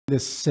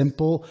this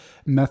simple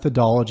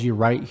methodology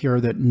right here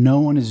that no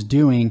one is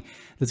doing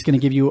that's going to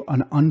give you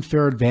an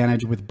unfair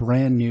advantage with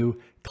brand new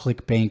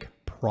Clickbank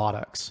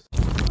products.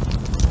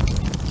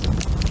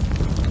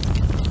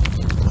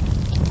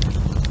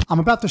 I'm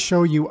about to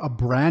show you a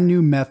brand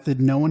new method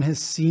no one has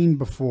seen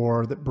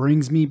before that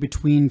brings me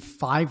between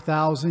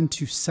 $5,000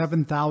 to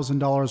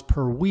 $7,000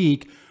 per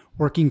week,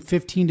 working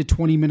 15 to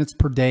 20 minutes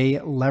per day,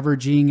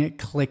 leveraging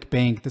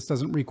Clickbank. This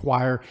doesn't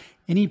require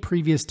any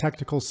previous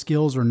technical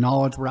skills or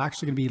knowledge. We're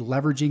actually going to be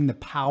leveraging the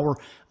power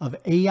of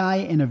AI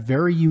in a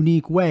very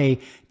unique way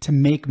to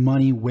make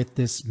money with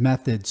this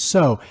method.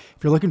 So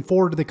if you're looking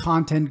forward to the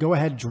content, go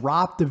ahead,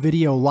 drop the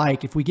video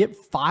like. If we get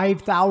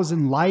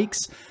 5,000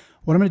 likes,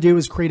 what I'm going to do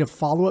is create a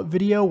follow-up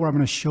video where I'm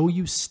going to show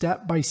you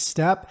step by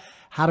step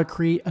how to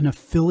create an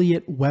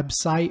affiliate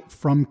website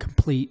from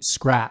complete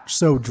scratch.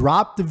 So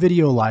drop the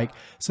video like,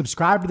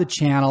 subscribe to the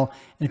channel,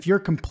 and if you're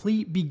a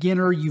complete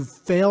beginner, you've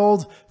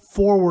failed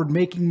forward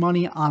making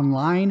money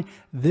online,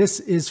 this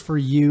is for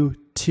you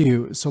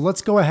too. So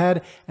let's go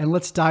ahead and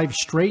let's dive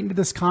straight into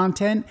this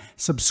content.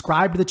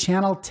 Subscribe to the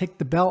channel, tick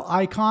the bell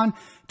icon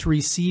to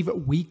receive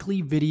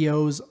weekly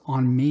videos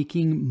on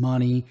making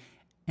money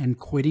and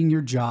quitting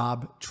your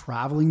job,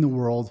 traveling the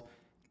world,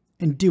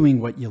 and doing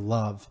what you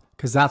love,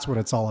 because that's what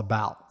it's all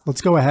about.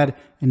 Let's go ahead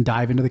and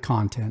dive into the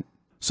content.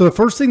 So the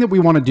first thing that we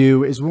want to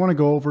do is we want to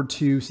go over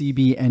to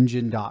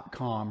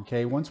cbengine.com.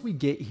 Okay, once we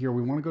get here,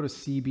 we want to go to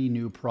CB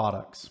New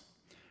Products.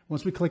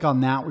 Once we click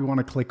on that, we want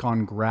to click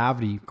on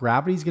Gravity.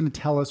 Gravity is going to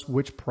tell us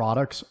which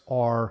products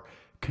are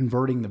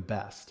converting the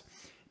best.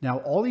 Now,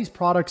 all these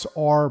products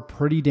are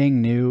pretty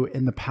dang new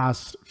in the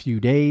past few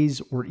days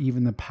or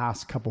even the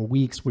past couple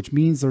weeks, which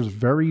means there's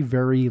very,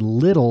 very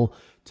little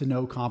to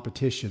no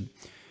competition.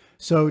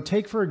 So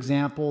take, for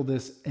example,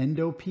 this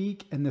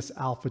EndoPeak and this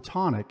Alpha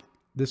Tonic.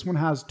 This one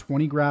has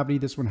 20 gravity,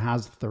 this one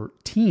has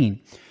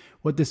 13.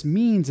 What this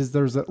means is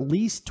there's at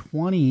least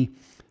 20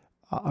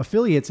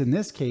 affiliates in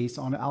this case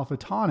on Alpha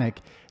Tonic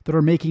that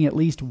are making at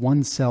least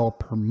one sale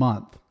per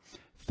month.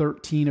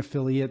 13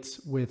 affiliates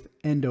with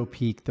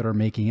EndoPeak that are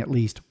making at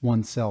least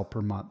one sale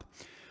per month.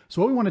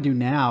 So what we want to do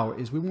now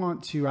is we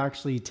want to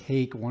actually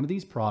take one of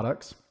these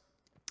products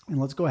and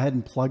let's go ahead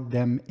and plug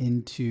them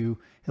into,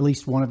 at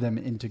least one of them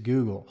into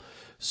Google.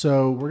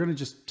 So we're going to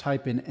just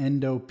type in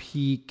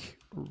EndoPeak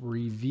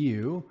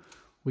review.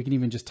 We can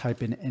even just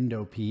type in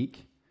EndoPeak,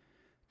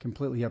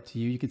 completely up to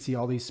you. You can see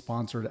all these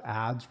sponsored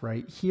ads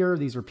right here.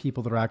 These are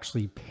people that are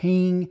actually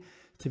paying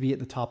to be at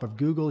the top of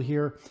Google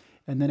here.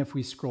 And then if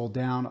we scroll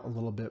down a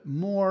little bit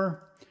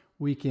more,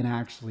 we can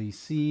actually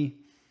see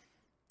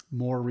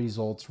more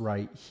results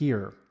right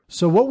here.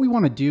 So what we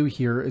want to do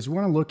here is we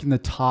want to look in the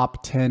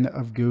top 10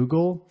 of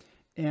Google.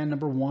 And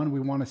number one, we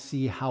want to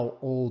see how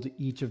old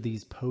each of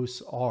these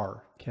posts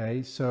are.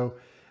 Okay, so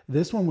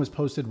this one was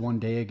posted 1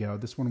 day ago.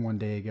 This one 1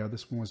 day ago.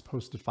 This one was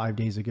posted 5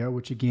 days ago,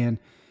 which again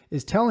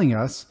is telling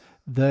us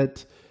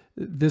that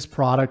this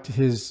product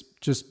has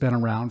just been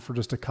around for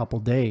just a couple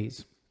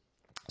days.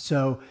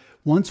 So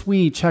once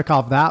we check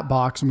off that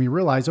box and we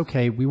realize,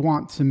 okay, we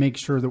want to make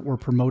sure that we're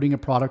promoting a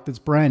product that's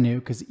brand new,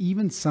 because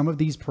even some of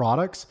these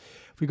products,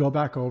 if we go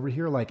back over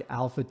here, like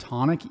Alpha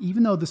Tonic,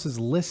 even though this is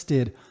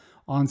listed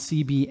on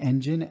CB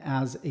Engine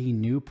as a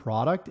new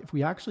product, if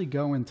we actually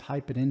go and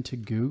type it into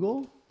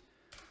Google,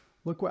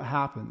 look what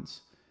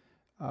happens.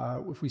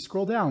 If we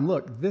scroll down,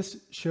 look, this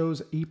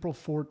shows April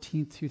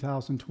 14th,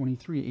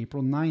 2023,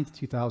 April 9th,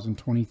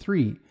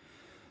 2023.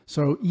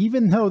 So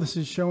even though this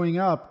is showing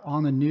up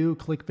on the new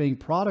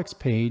Clickbank products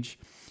page,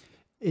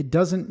 it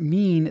doesn't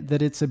mean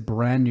that it's a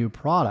brand new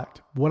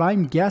product. What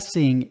I'm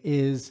guessing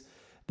is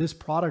this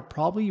product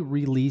probably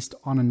released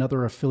on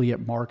another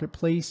affiliate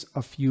marketplace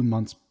a few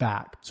months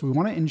back. So we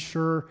want to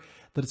ensure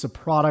that it's a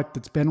product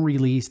that's been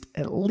released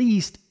at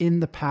least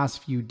in the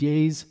past few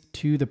days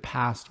to the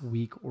past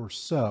week or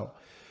so.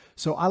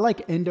 So I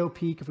like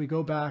EndoPeak. If we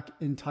go back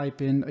and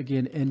type in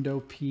again,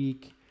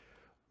 EndoPeak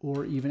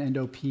or even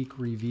EndoPeak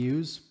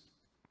reviews,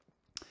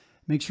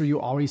 make sure you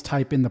always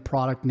type in the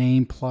product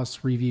name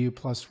plus review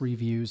plus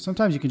reviews.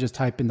 Sometimes you can just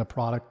type in the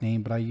product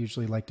name, but I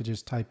usually like to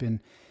just type in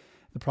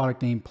the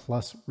product name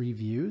plus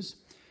reviews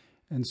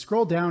and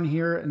scroll down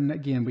here. And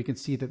again, we can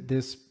see that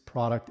this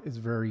product is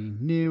very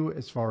new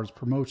as far as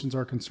promotions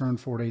are concerned,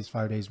 4 days,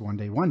 5 days, 1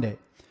 day, 1 day.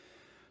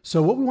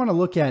 So what we want to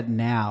look at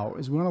now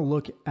is we want to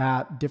look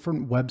at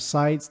different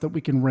websites that we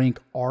can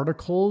rank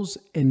articles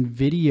and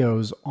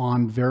videos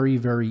on very,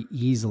 very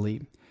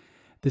easily.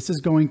 This is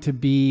going to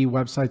be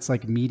websites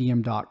like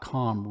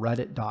medium.com,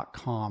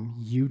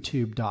 reddit.com,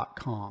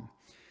 youtube.com.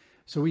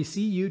 So we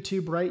see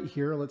YouTube right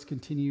here. Let's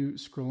continue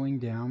scrolling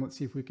down. Let's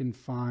see if we can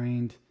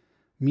find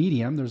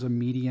Medium. There's a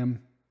Medium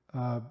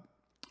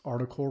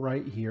article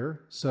right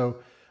here. So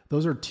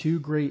those are two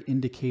great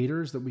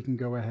indicators that we can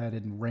go ahead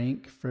and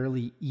rank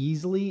fairly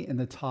easily in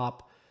the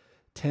top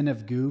 10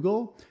 of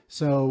Google.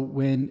 So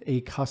when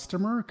a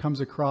customer comes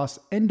across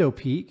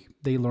EndoPeak,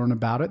 they learn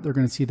about it. They're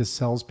going to see the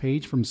sales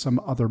page from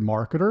some other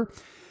marketer.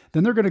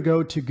 Then they're going to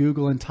go to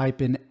Google and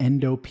type in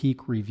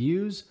EndoPeak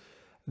reviews.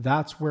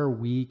 that's where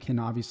we can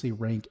obviously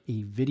rank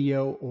a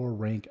video or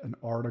rank an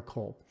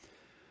article.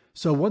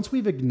 So once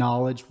we've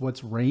acknowledged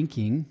what's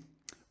ranking,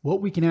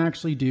 what we can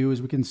actually do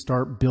is we can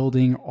start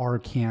building our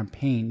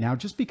campaign. Now,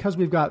 just because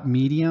we've got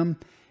Medium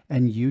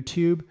and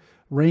YouTube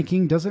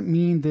ranking doesn't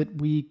mean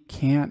that we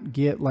can't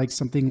get like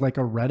something like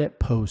a Reddit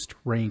post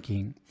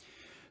ranking.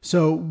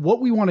 So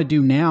what we want to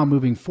do now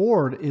moving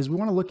forward is we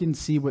want to look and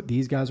see what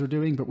these guys are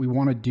doing, but we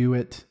want to do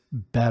it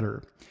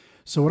better.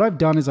 So what I've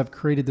done is I've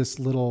created this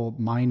little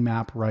mind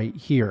map right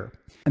here.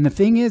 And the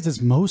thing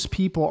is most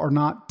people are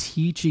not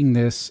teaching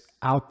this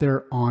out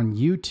there on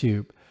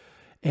YouTube.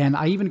 And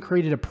I even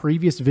created a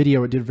previous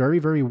video. It did very,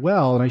 very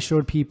well. And I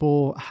showed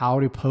people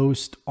how to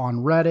post on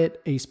Reddit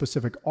a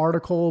specific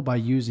article by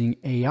using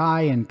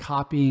AI and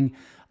copying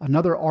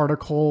another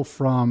article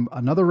from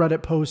another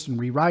Reddit post and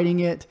rewriting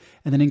it,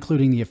 and then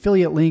including the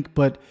affiliate link,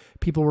 but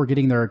people were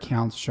getting their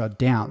accounts shut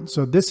down.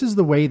 So this is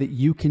the way that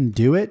you can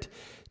do it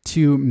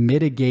to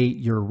mitigate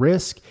your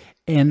risk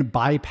and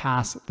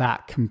bypass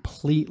that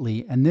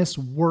completely. And this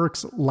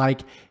works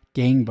like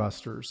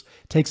gangbusters.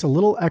 It takes a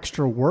little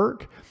extra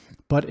work,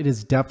 but it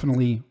is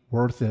definitely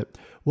worth it.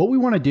 What we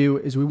want to do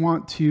is we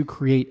want to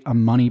create a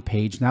money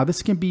page. Now,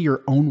 this can be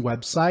your own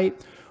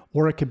website,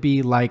 or it could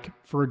be like,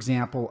 for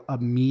example, a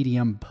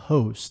Medium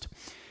post.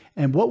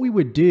 And what we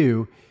would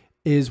do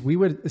is we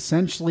would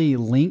essentially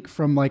link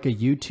from like a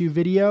YouTube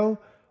video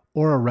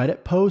or a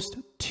Reddit post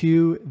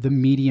to the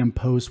Medium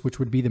post, which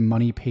would be the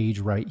money page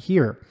right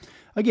here.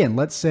 Again,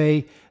 let's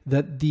say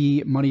that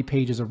the money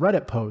page is a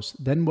Reddit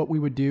post. Then what we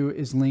would do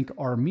is link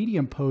our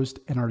Medium post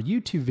and our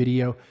YouTube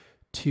video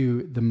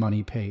to the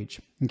money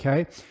page.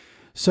 Okay.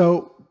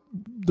 So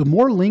the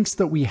more links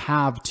that we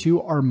have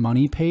to our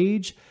money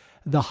page,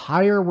 the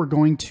higher we're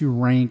going to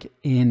rank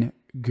in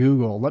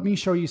Google. Let me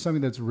show you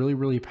something that's really,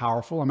 really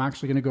powerful. I'm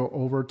actually going to go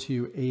over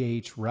to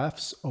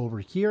Ahrefs over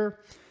here.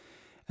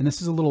 And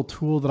this is a little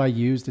tool that I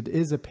used. It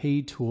is a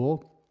paid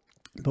tool.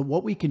 But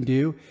what we can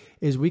do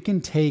is we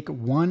can take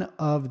one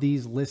of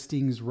these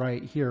listings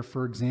right here.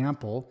 For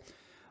example,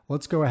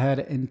 let's go ahead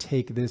and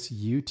take this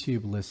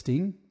YouTube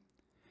listing.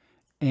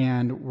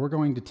 And we're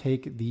going to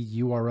take the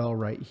URL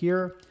right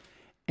here.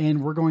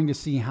 And we're going to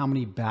see how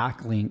many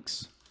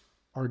backlinks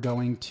are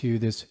going to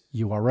this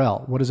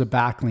URL. What is a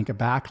backlink? A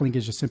backlink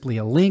is just simply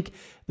a link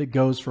that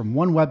goes from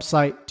one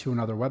website to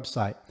another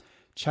website.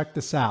 Check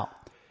this out.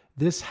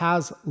 This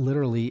has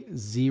literally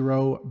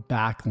 0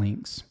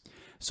 backlinks.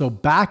 So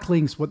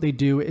backlinks, what they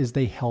do is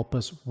they help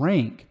us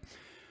rank.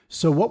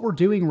 So what we're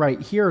doing right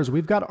here is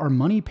we've got our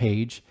money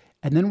page,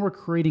 and then we're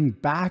creating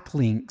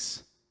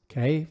backlinks.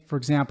 Okay. For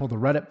example, the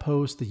Reddit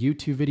post, the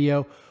YouTube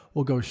video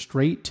will go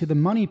straight to the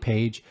money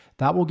page.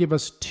 That will give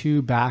us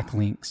 2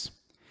 backlinks.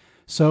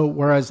 So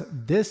whereas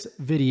this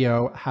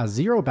video has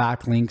 0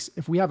 backlinks,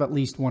 if we have at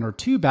least 1 or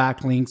 2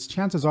 backlinks,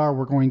 chances are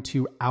we're going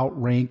to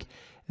outrank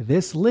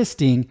this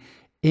listing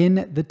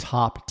in the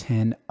top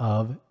 10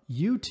 of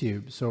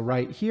YouTube. So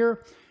right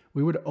here,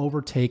 we would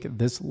overtake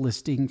this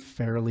listing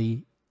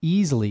fairly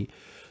easily.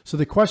 So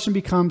the question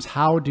becomes,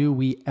 how do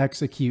we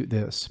execute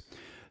this?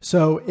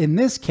 So in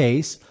this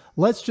case,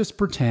 let's just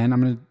pretend,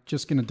 I'm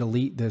just going to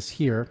delete this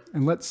here.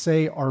 And let's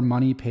say our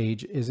money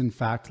page is in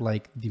fact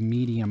like the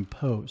Medium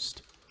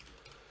post.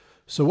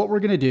 So what we're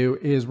going to do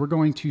is we're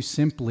going to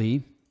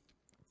simply,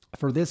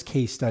 for this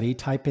case study,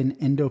 type in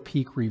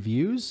EndoPeak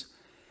reviews.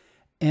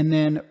 And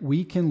then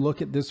we can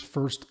look at this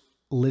first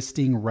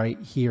listing right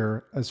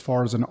here as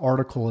far as an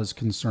article is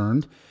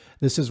concerned.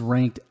 This is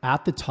ranked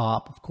at the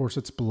top. Of course,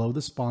 it's below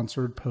the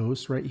sponsored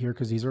posts right here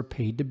because these are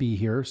paid to be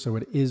here. So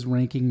it is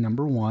ranking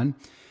number 1,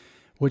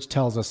 which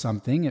tells us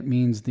something. It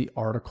means the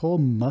article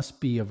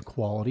must be of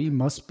quality,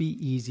 must be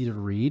easy to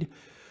read.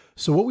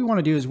 So what we want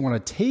to do is we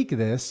want to take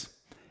this,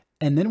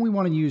 and then we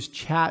want to use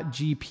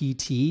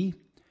ChatGPT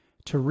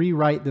to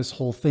rewrite this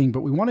whole thing,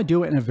 but we want to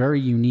do it in a very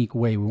unique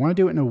way. We want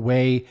to do it in a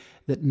way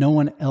that no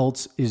one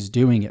else is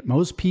doing it.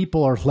 Most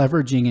people are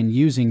leveraging and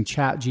using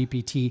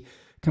ChatGPT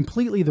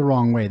completely the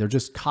wrong way. They're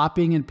just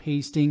copying and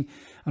pasting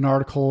an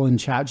article in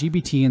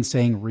ChatGPT and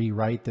saying,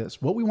 rewrite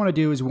this. What we want to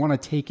do is we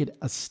want to take it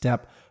a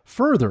step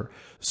further.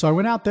 So I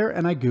went out there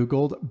and I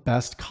Googled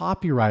best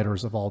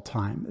copywriters of all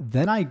time.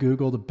 Then I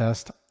Googled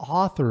best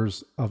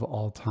authors of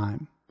all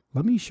time.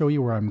 Let me show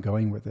you where I'm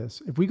going with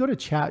this. If we go to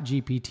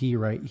ChatGPT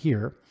right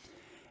here,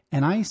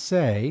 and I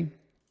say,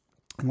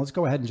 and let's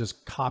go ahead and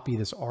just copy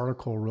this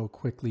article real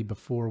quickly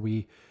before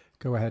we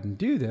go ahead and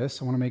do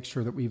this. I want to make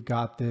sure that we've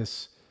got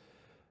this.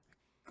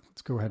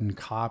 Let's go ahead and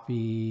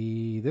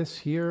copy this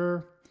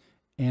here.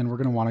 And we're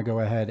going to want to go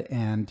ahead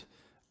and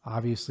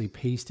obviously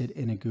paste it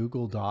in a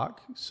Google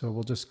Doc. So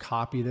we'll just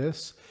copy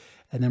this,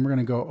 and then we're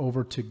going to go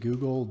over to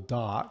Google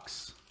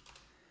Docs.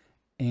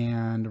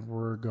 And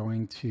we're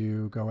going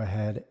to go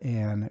ahead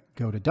and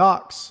go to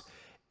Docs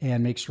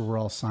and make sure we're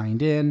all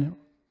signed in.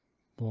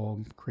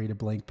 We'll create a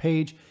blank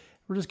page.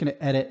 We're just going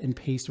to edit and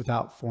paste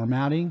without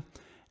formatting.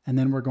 And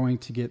then we're going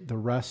to get the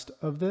rest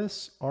of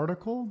this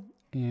article,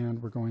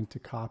 and we're going to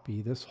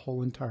copy this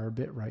whole entire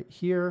bit right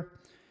here.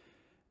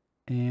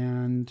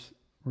 And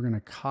we're going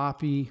to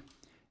copy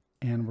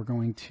and we're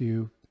going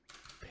to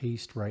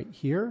paste right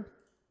here,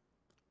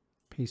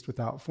 paste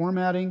without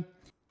formatting.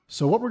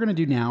 So what we're going to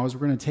do now is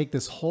we're going to take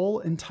this whole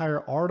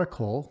entire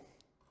article.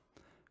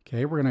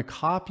 Okay, we're going to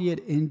copy it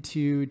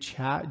into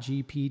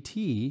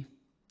ChatGPT.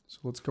 So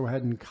let's go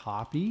ahead and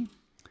copy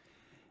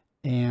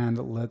and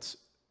let's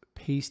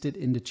paste it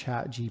into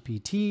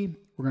ChatGPT.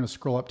 We're going to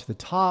scroll up to the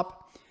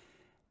top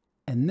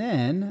and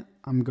then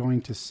I'm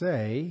going to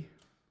say,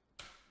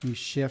 let me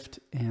shift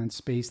and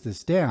space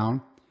this down.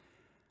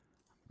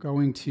 I'm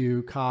going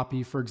to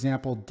copy, for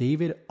example,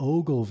 David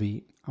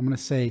Ogilvy. I'm going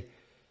to say,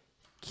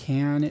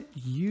 can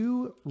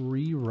you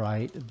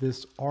rewrite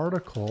this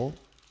article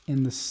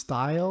in the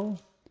style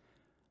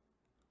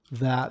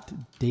that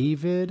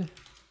David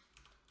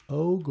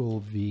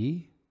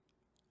Ogilvy,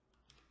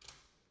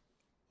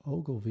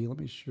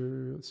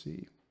 let's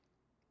see.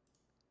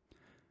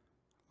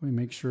 Let me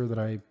make sure that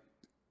I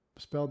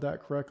spelled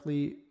that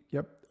correctly.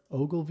 Yep,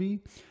 Ogilvy.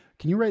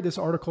 Can you write this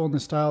article in the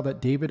style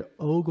that David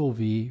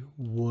Ogilvy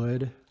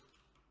would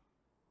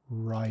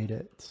write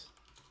it?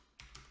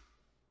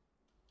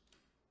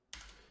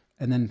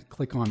 And then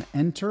click on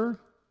enter.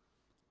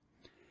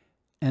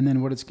 And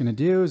then what it's going to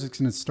do is it's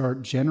going to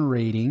start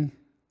generating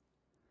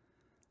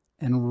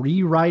and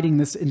rewriting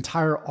this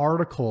entire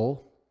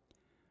article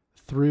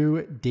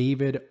through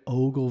David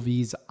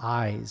Ogilvy's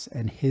eyes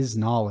and his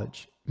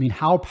knowledge. I mean,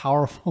 how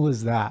powerful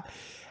is that?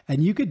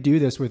 And you could do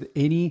this with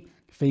any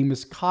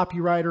famous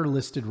copywriter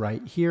listed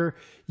right here.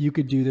 You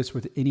could do this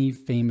with any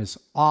famous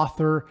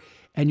author,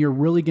 and you're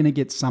really going to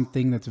get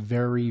something that's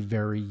very,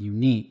 very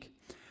unique.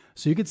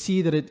 So you could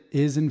see that it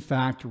is in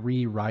fact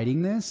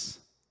rewriting this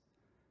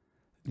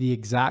the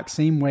exact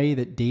same way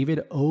that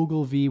David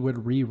Ogilvy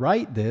would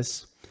rewrite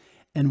this.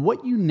 And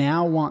what you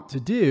now want to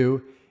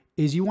do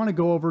is you want to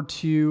go over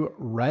to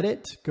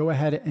Reddit, go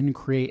ahead and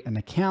create an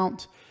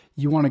account.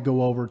 You want to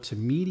go over to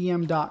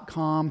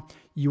medium.com.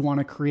 You want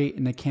to create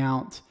an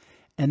account.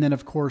 And then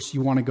of course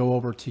you want to go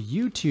over to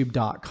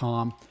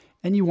youtube.com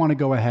and you want to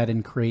go ahead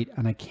and create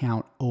an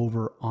account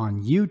over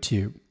on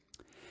YouTube.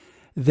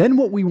 Then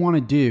what we want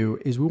to do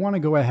is we want to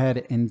go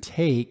ahead and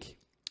take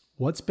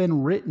what's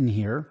been written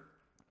here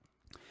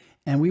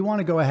and we want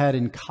to go ahead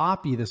and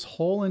copy this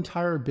whole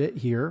entire bit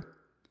here.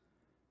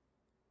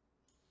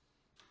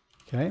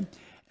 Okay.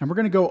 And we're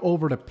going to go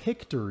over to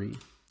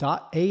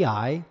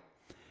Pictory.ai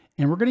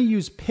and we're going to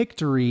use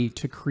Pictory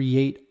to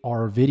create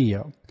our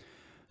video.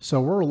 So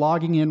we're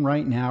logging in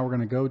right now. We're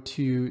going to go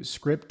to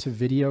script to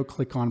video,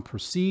 click on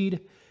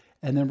proceed,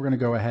 and then we're going to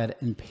go ahead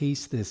and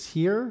paste this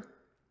here.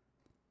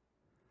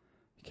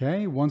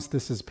 Okay. Once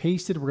this is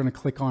pasted, we're going to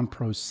click on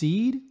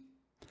proceed.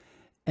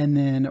 And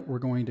then we're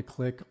going to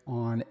click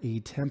on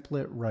a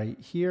template right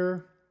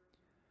here.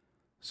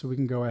 So we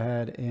can go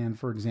ahead and,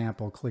 for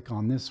example, click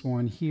on this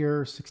one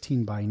here,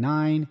 16 by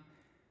 9.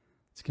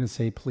 It's going to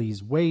say,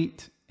 please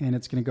wait, and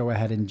it's going to go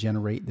ahead and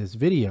generate this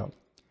video.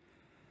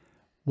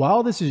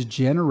 While this is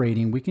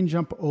generating, we can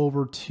jump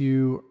over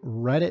to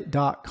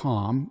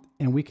reddit.com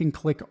and we can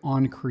click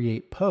on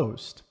create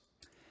post.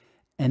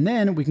 And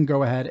then we can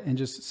go ahead and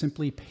just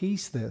simply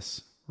paste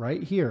this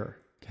right here,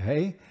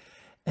 okay?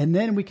 And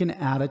then we can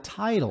add a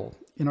title.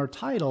 In our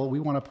title,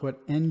 we want to put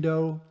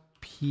Endo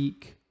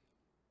Peak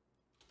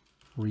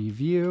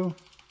Review.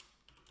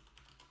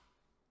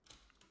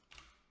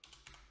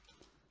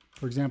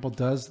 For example,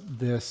 does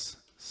this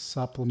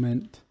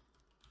supplement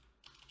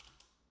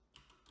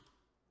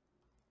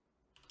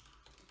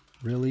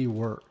really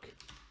work?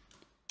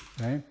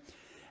 Okay.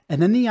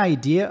 And then the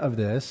idea of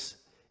this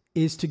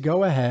is to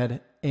go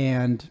ahead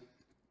and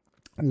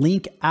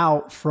link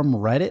out from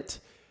Reddit,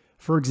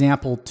 for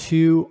example,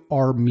 to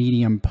our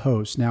Medium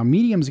post. Now,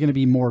 Medium is going to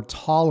be more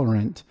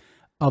tolerant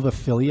of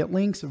affiliate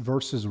links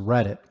versus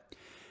Reddit.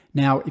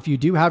 Now, if you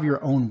do have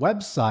your own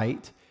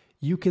website,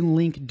 you can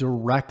link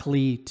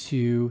directly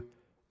to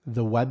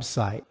the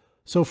website.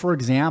 So for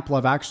example,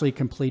 I've actually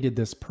completed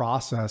this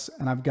process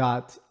and I've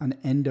got an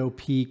Endo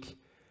Peak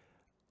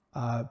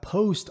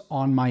post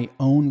on my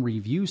own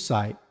review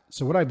site.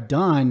 So what I've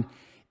done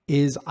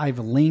is I've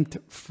linked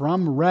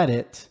from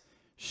Reddit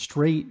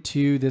straight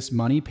to this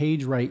money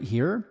page right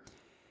here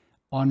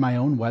on my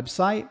own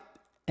website.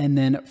 And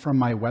then from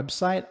my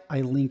website,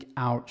 I link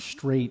out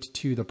straight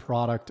to the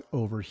product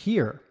over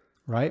here,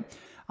 right?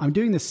 I'm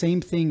doing the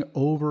same thing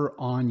over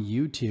on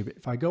YouTube.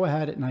 If I go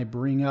ahead and I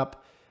bring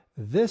up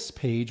this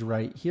page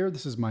right here,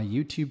 this is my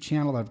YouTube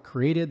channel that I've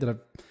created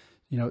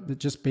that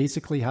just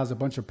basically has a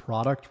bunch of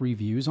product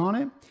reviews on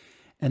it.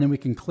 And then we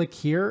can click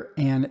here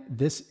and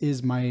this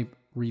is my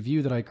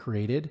review that I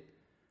created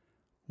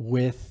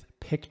with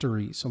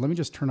Pictory. So let me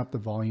just turn up the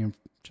volume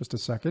just a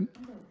second.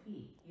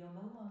 You'll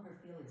no longer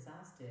feel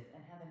exhausted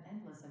and have an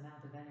endless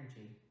amount of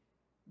energy.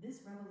 This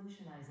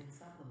revolutionizing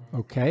supplement.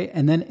 Okay,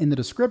 and then in the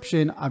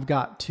description, I've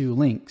got two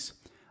links.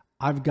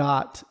 I've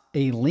got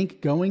a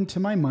link going to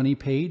my money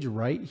page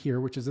right here,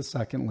 which is the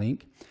second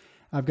link.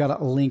 I've got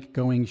a link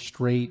going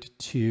straight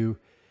to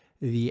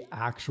the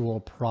actual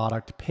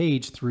product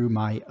page through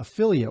my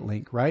affiliate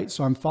link, right?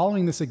 So I'm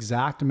following this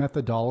exact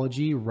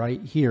methodology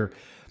right here.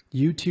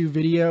 YouTube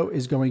video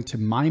is going to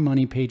my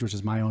money page, which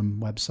is my own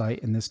website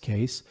in this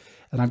case.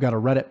 And I've got a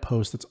Reddit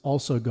post that's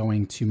also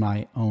going to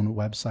my own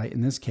website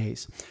in this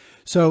case.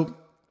 So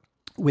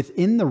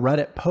within the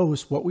Reddit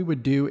post, what we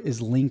would do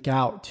is link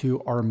out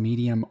to our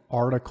Medium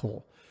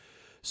article.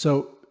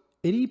 So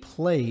any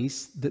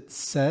place that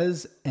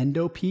says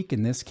EndoPeak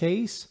in this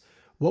case,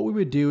 what we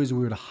would do is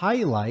we would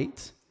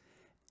highlight,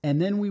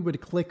 and then we would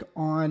click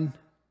on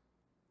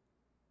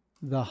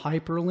the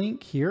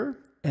hyperlink here,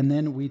 and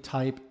then we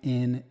type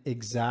in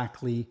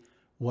exactly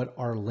what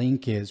our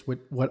link is,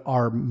 what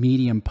our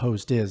Medium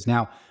post is.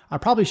 Now, I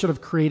probably should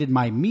have created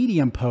my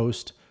Medium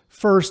post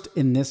first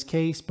in this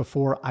case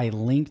before I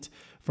linked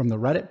from the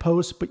Reddit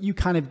post, but you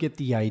kind of get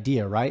the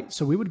idea, right?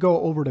 So we would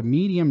go over to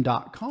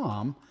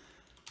medium.com,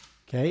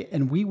 okay?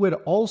 And we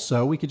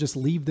could just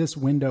leave this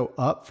window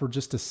up for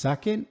just a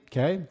second,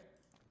 okay?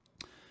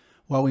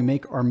 While we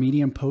make our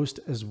Medium post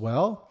as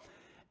well.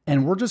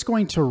 And we're just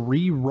going to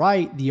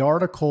rewrite the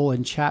article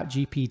in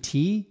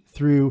ChatGPT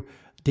through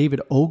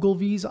David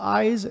Ogilvy's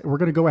eyes. We're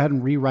going to go ahead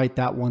and rewrite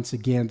that once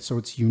again so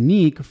it's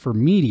unique for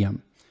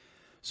Medium.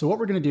 So what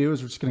we're going to do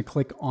is we're just going to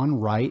click on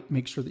write,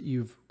 make sure that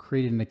you've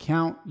created an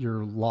account,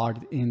 you're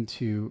logged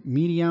into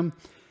Medium.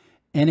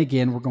 And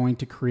again, we're going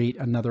to create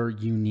another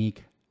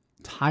unique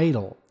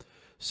title.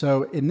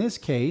 So in this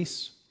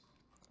case,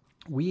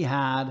 we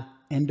had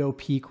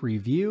EndoPeak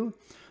review.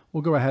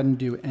 We'll go ahead and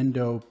do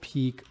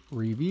EndoPeak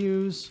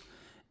reviews,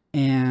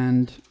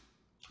 and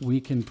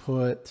we can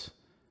put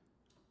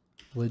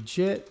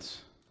legit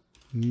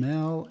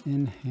male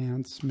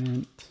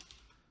enhancement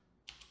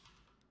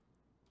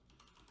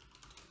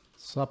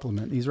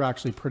supplement. These are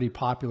actually pretty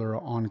popular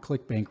on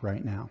Clickbank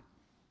right now.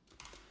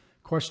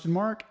 Question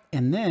mark.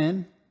 And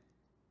then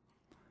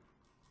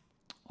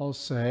I'll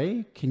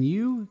say, can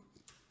you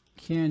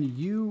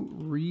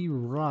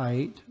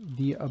rewrite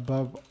the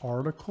above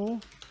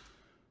article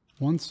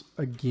once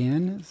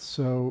again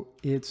so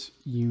it's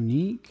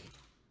unique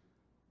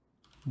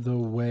the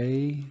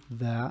way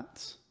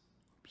that,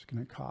 I'm just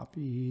going to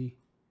copy,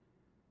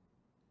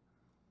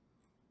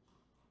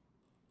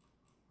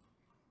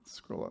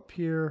 scroll up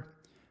here,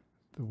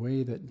 the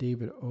way that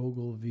David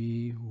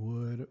Ogilvy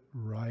would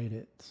write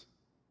it.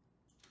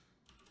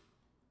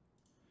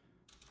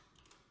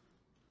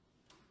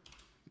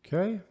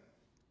 Okay.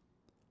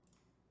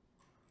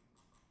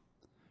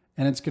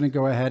 And it's going to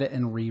go ahead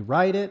and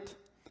rewrite it.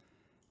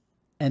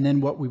 And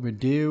then what we would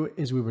do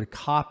is we would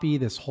copy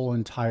this whole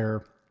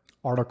entire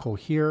article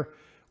here.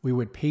 We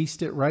would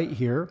paste it right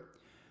here.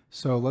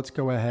 So let's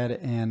go ahead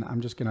and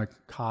I'm just going to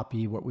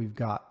copy what we've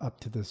got up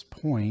to this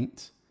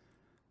point.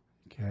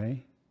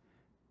 Okay.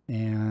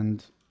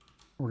 And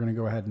we're going to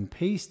go ahead and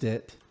paste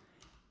it.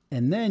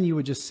 And then you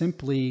would just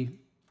simply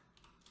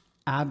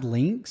add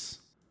links.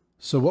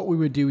 So what we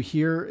would do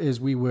here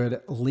is we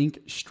would link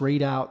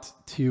straight out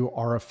to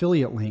our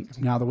affiliate link.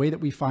 Now, the way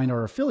that we find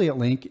our affiliate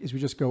link is we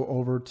just go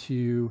over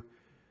to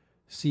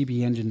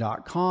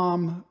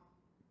cbengine.com,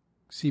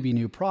 CB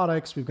New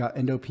Products. We've got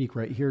EndoPeak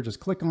right here. Just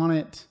click on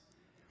it.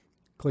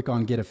 Click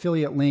on Get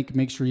Affiliate Link.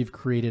 Make sure you've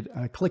created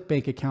a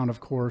Clickbank account, of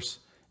course.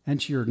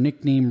 Enter your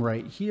nickname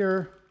right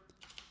here.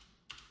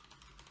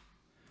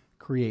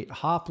 Create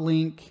hop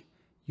link.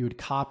 You would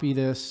copy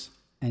this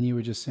and you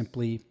would just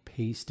simply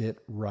paste it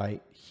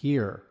right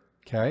here,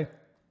 okay?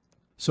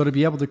 So to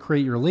be able to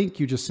create your link,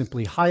 you just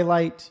simply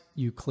highlight,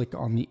 you click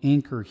on the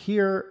anchor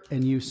here,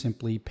 and you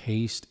simply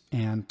paste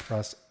and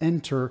press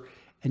enter,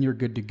 and you're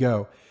good to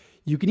go.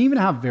 You can even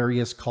have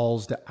various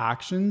calls to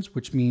actions,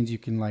 which means you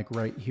can, like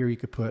right here, you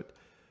could put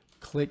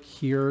click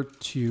here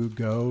to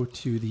go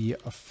to the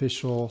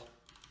official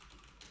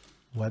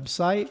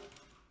website.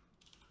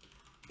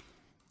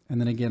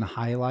 And then again,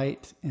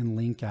 highlight and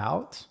link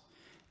out.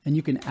 And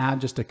you can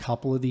add just a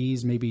couple of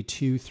these, maybe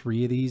 2,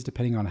 3 of these,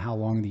 depending on how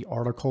long the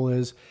article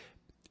is.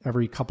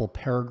 Every couple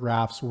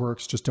paragraphs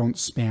works. Just don't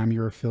spam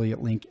your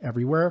affiliate link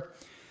everywhere.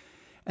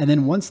 And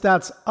then once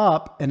that's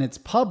up and it's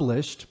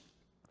published,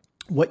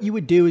 what you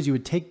would do is you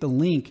would take the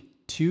link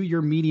to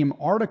your Medium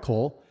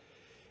article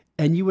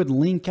and you would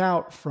link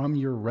out from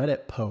your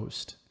Reddit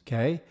post,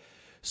 okay?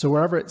 So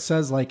wherever it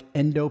says like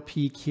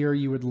EndoPeak here,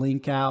 you would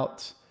link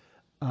out.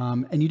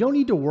 And you don't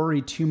need to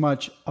worry too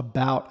much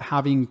about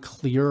having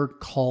clear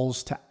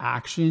calls to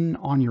action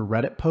on your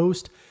Reddit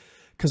post,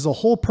 because the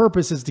whole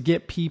purpose is to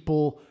get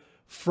people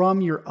from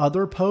your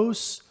other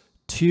posts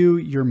to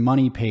your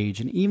money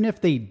page. And even if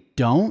they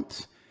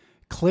don't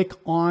click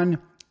on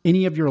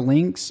any of your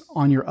links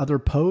on your other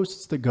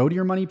posts that go to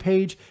your money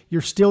page,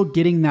 you're still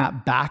getting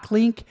that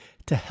backlink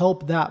to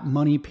help that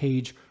money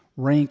page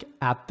rank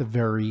at the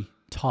very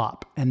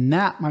top. And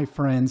that, my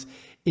friends,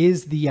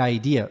 is the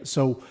idea.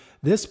 So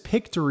this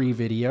Pictory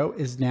video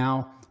is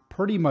now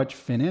pretty much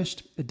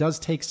finished. It does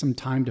take some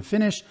time to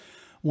finish.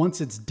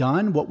 Once it's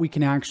done, what we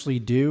can actually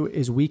do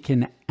is we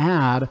can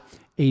add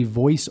a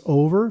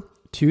voiceover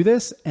to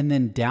this and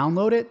then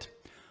download it,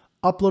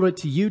 upload it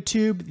to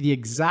YouTube the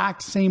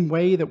exact same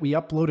way that we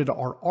uploaded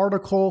our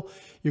article.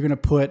 You're going to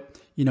put,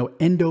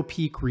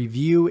 EndoPeak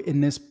review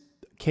in this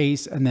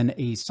case, and then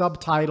a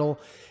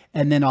subtitle.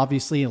 And then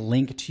obviously a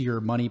link to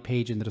your money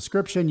page in the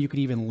description. You can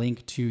even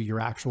link to your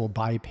actual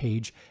buy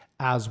page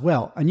as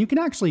well. And you can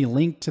actually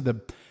link to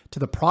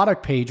the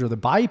product page or the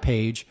buy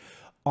page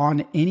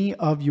on any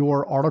of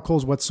your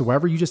articles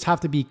whatsoever. You just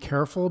have to be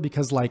careful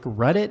because like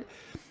Reddit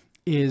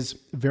is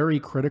very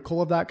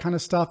critical of that kind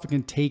of stuff. It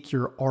can take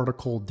your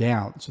article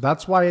down. So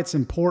that's why it's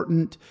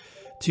important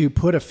to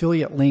put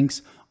affiliate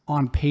links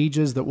on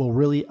pages that will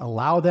really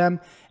allow them.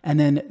 And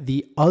then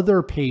the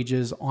other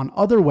pages on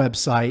other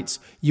websites,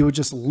 you would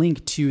just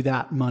link to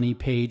that money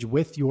page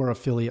with your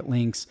affiliate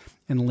links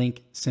and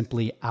link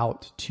simply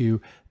out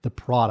to the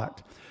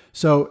product.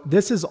 So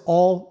this is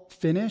all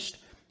finished.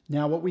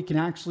 Now what we can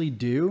actually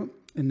do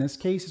in this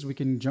case is we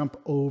can jump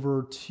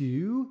over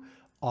to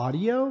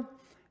audio,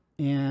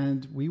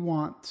 and we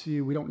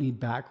don't need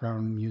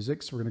background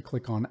music. So we're going to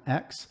click on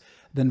X,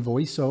 then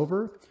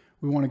voiceover.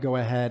 We want to go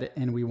ahead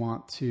and we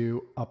want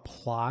to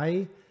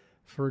apply.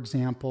 For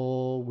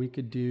example, we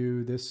could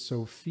do this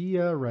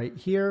Sophia right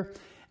here.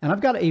 And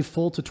I've got a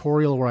full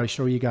tutorial where I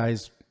show you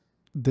guys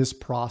this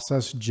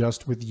process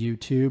just with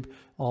YouTube.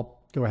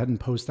 I'll go ahead and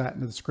post that in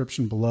the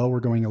description below.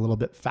 We're going a little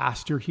bit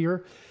faster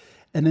here.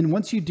 And then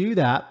once you do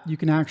that, you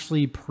can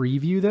actually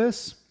preview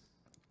this.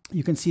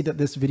 You can see that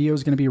this video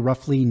is going to be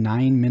roughly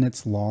 9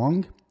 minutes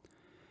long.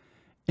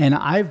 And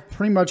I've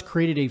pretty much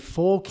created a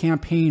full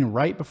campaign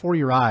right before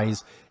your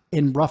eyes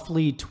in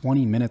roughly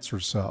 20 minutes or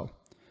so.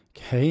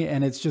 Okay.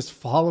 And it's just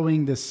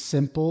following this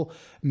simple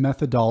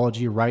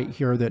methodology right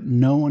here that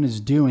no one is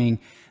doing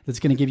that's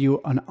going to give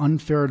you an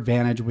unfair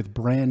advantage with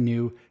brand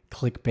new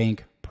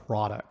Clickbank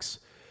products.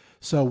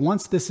 So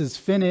once this is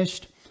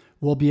finished,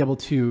 we'll be able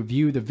to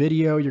view the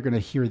video. You're going to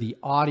hear the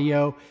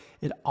audio.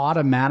 It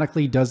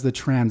automatically does the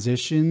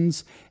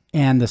transitions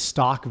and the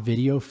stock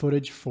video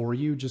footage for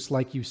you, just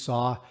like you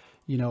saw,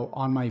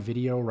 on my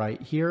video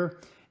right here.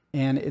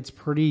 And it's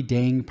pretty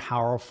dang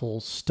powerful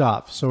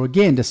stuff. So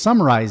again, to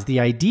summarize, the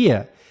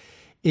idea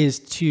is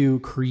to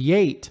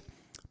create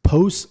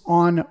posts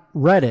on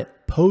Reddit,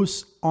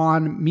 posts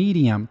on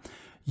Medium,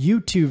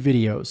 YouTube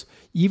videos,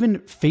 even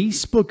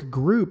Facebook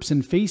groups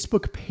and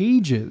Facebook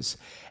pages,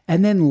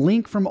 and then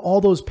link from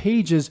all those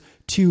pages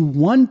to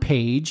one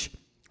page,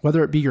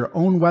 whether it be your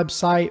own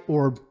website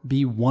or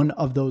be one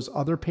of those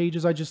other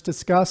pages I just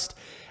discussed.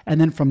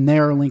 And then from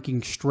there,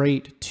 linking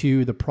straight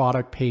to the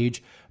product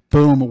page,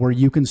 boom, where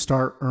you can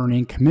start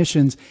earning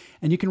commissions.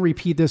 And you can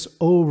repeat this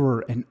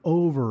over and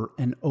over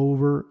and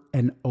over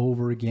and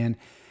over again.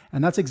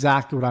 And that's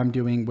exactly what I'm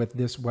doing with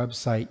this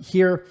website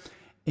here.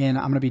 And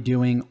I'm going to be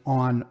doing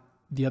on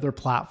the other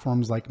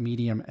platforms like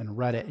Medium and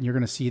Reddit. And you're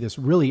going to see this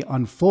really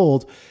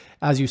unfold.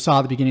 As you saw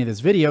at the beginning of this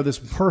video,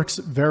 this works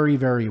very,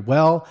 very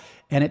well.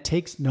 And it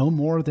takes no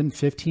more than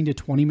 15 to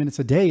 20 minutes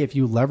a day if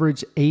you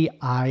leverage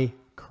AI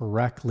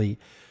correctly.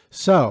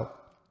 So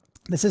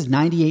this is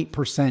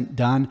 98%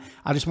 done.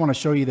 I just want to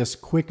show you this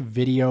quick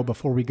video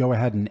before we go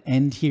ahead and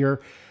end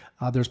here.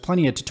 There's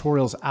plenty of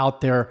tutorials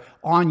out there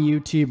on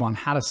YouTube on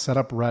how to set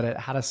up Reddit,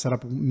 how to set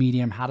up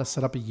Medium, how to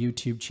set up a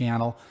YouTube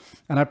channel.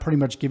 And I've pretty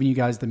much given you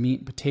guys the meat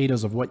and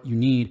potatoes of what you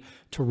need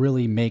to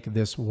really make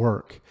this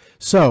work.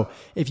 So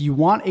if you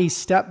want a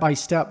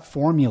step-by-step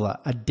formula,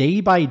 a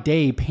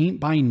day-by-day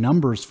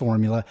paint-by-numbers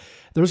formula,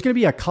 there's going to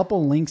be a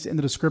couple links in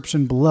the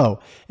description below.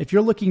 If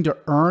you're looking to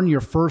earn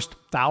your first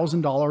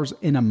 $1,000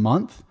 in a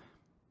month,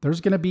 there's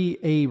going to be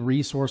a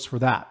resource for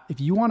that. If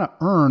you want to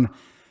earn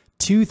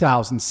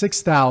 $2,000,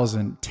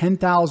 $6,000,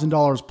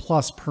 $10,000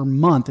 plus per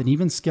month, and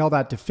even scale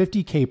that to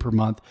 $50K per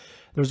month,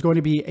 there's going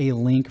to be a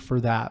link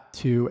for that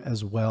too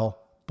as well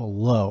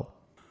below.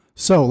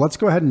 So let's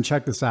go ahead and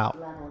check this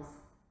out. Levels.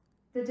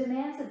 The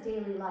demands of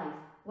daily life,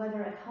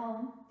 whether at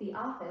home, the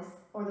office,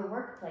 or the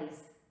workplace,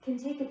 can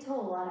take a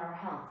toll on our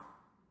health.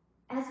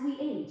 As we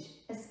age,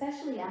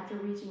 especially after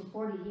reaching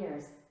 40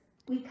 years,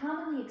 we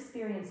commonly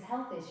experience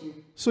health issues.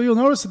 So you'll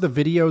notice that the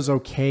video is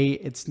okay.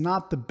 It's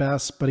not the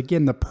best, but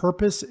again, the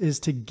purpose is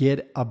to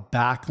get a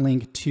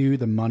backlink to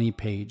the money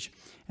page.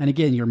 And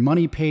again, your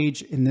money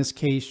page in this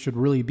case should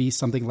really be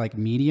something like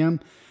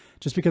Medium,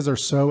 just because they're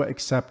so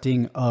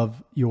accepting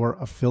of your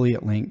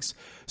affiliate links.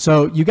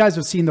 So you guys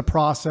have seen the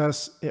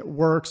process. It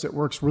works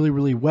really,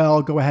 really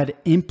well. Go ahead,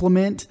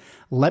 implement.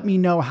 Let me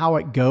know how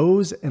it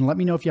goes, and let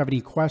me know if you have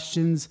any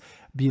questions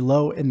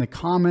below in the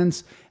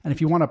comments. And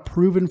if you want a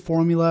proven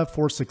formula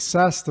for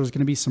success, there's going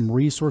to be some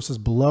resources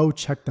below.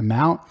 Check them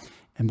out,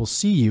 and we'll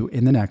see you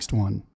in the next one.